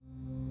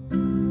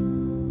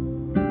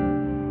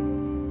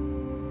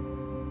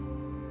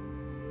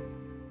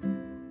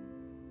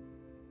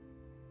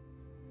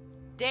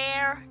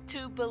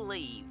to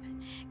believe.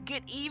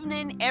 Good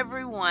evening,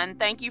 everyone.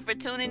 Thank you for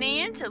tuning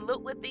in to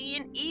Look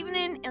Within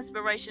Evening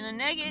Inspirational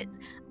Nuggets.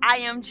 I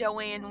am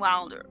Joanne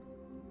Wilder.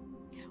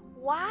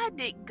 Why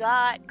did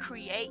God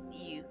create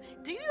you?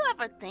 Do you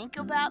ever think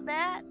about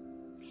that?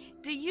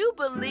 Do you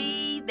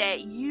believe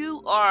that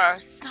you are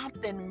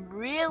something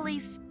really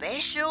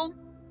special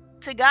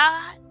to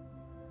God?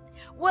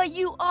 Well,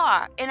 you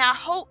are. And I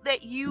hope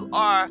that you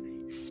are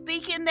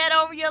speaking that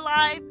over your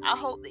life. I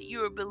hope that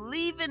you are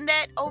believing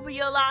that over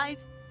your life.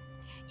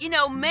 You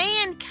know,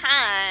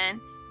 mankind,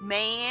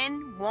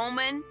 man,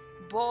 woman,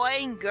 boy,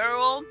 and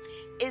girl,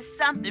 is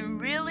something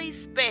really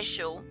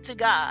special to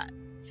God.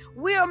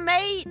 We are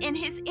made in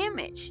His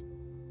image.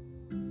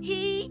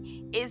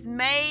 He is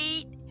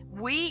made,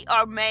 we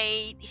are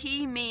made,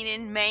 He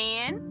meaning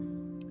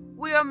man.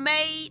 We are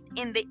made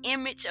in the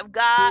image of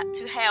God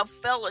to have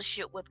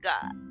fellowship with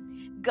God.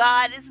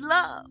 God is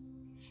love,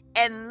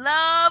 and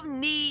love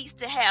needs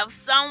to have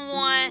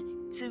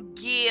someone to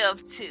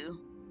give to.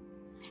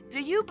 Do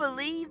you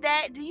believe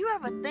that? Do you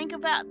ever think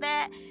about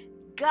that?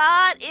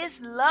 God is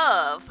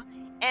love,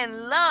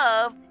 and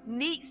love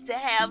needs to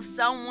have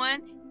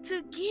someone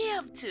to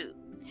give to.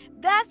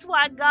 That's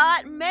why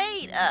God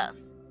made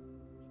us.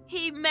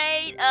 He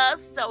made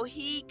us so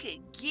He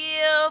could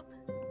give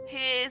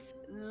His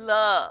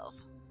love.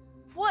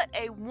 What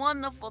a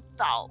wonderful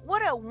thought.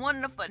 What a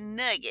wonderful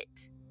nugget.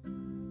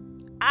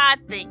 I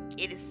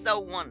think it is so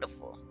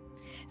wonderful.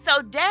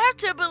 So dare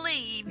to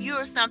believe you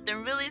are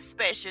something really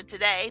special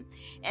today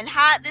and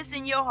hide this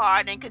in your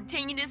heart and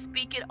continue to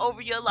speak it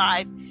over your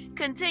life.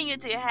 Continue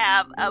to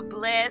have a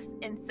blessed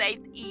and safe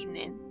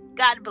evening.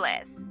 God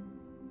bless.